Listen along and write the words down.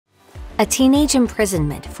a teenage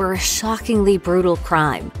imprisonment for a shockingly brutal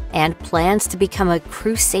crime, and plans to become a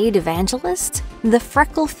crusade evangelist? The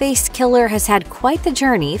freckle-faced killer has had quite the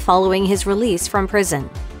journey following his release from prison.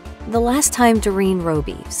 The last time Doreen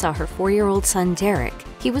Roby saw her 4-year-old son Derek,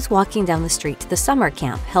 he was walking down the street to the summer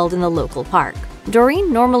camp held in the local park.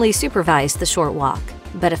 Doreen normally supervised the short walk,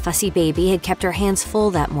 but a fussy baby had kept her hands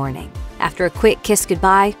full that morning. After a quick kiss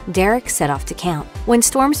goodbye, Derek set off to camp. When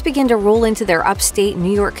storms began to roll into their upstate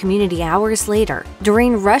New York community hours later,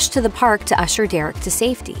 Doreen rushed to the park to usher Derek to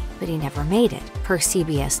safety, but he never made it, per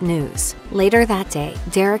CBS News. Later that day,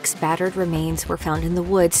 Derek's battered remains were found in the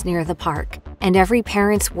woods near the park, and every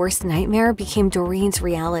parent's worst nightmare became Doreen's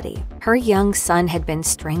reality. Her young son had been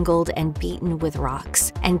strangled and beaten with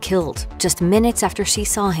rocks and killed just minutes after she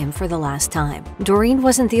saw him for the last time. Doreen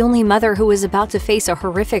wasn't the only mother who was about to face a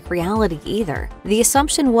horrific reality either. The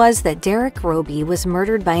assumption was that Derek Roby was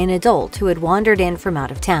murdered by an adult who had wandered in from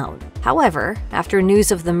out of town. However, after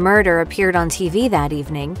news of the murder appeared on TV that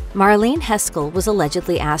evening, Marlene Heskell was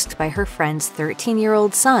allegedly asked by her friend's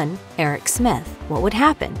 13-year-old son, Eric Smith, what would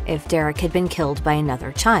happen if Derek had been killed by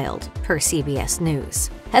another child, per CBS News.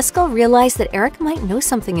 Heskell realized that Eric might know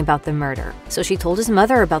something about the murder, so she told his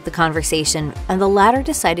mother about the conversation, and the latter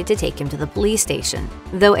decided to take him to the police station.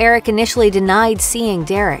 Though Eric initially denied seeing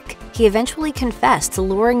Derek, he eventually confessed to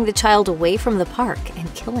luring the child away from the park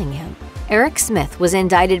and killing him. Eric Smith was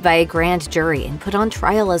indicted by a grand jury and put on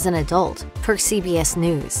trial as an adult, per CBS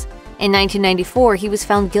News. In 1994, he was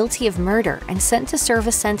found guilty of murder and sent to serve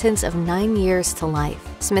a sentence of 9 years to life.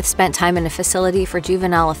 Smith spent time in a facility for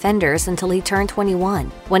juvenile offenders until he turned 21,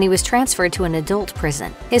 when he was transferred to an adult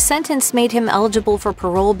prison. His sentence made him eligible for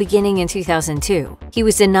parole beginning in 2002. He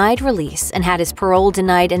was denied release and had his parole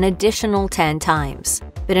denied an additional 10 times.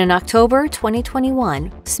 But in October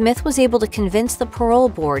 2021, Smith was able to convince the parole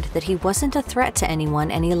board that he wasn't a threat to anyone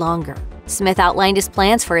any longer. Smith outlined his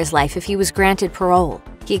plans for his life if he was granted parole.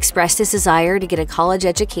 He expressed his desire to get a college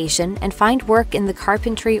education and find work in the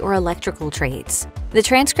carpentry or electrical trades. The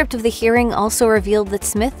transcript of the hearing also revealed that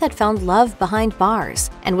Smith had found love behind bars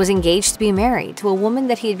and was engaged to be married to a woman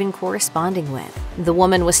that he had been corresponding with. The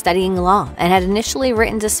woman was studying law and had initially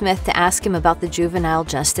written to Smith to ask him about the juvenile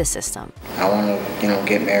justice system. I want to,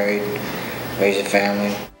 get married, raise a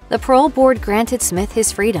family. The parole board granted Smith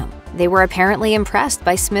his freedom. They were apparently impressed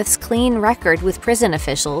by Smith's clean record with prison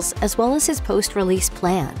officials as well as his post-release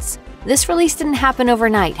plans. This release didn't happen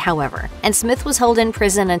overnight, however, and Smith was held in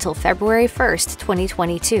prison until February 1,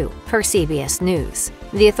 2022, per CBS News.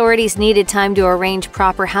 The authorities needed time to arrange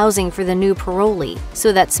proper housing for the new parolee,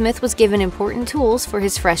 so that Smith was given important tools for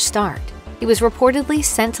his fresh start. He was reportedly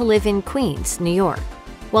sent to live in Queens, New York.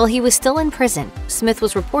 While he was still in prison, Smith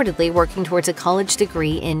was reportedly working towards a college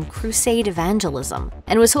degree in crusade evangelism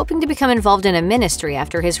and was hoping to become involved in a ministry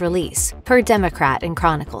after his release, per Democrat and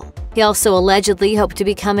Chronicle. He also allegedly hoped to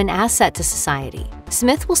become an asset to society.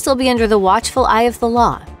 Smith will still be under the watchful eye of the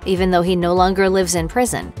law, even though he no longer lives in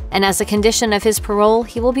prison, and as a condition of his parole,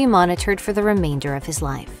 he will be monitored for the remainder of his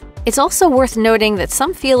life. It's also worth noting that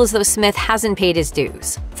some feel as though Smith hasn't paid his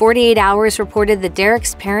dues. 48 Hours reported that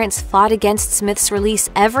Derek's parents fought against Smith's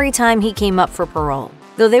release every time he came up for parole.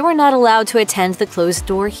 Though they were not allowed to attend the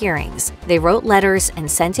closed-door hearings, they wrote letters and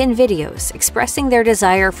sent in videos expressing their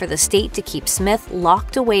desire for the state to keep Smith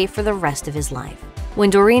locked away for the rest of his life. When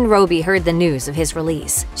Doreen Roby heard the news of his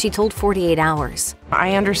release, she told 48 Hours.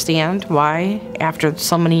 I understand why, after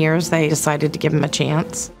so many years, they decided to give him a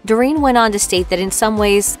chance. Doreen went on to state that in some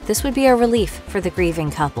ways, this would be a relief for the grieving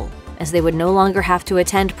couple, as they would no longer have to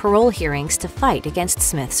attend parole hearings to fight against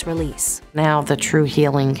Smith's release. Now the true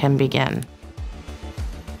healing can begin.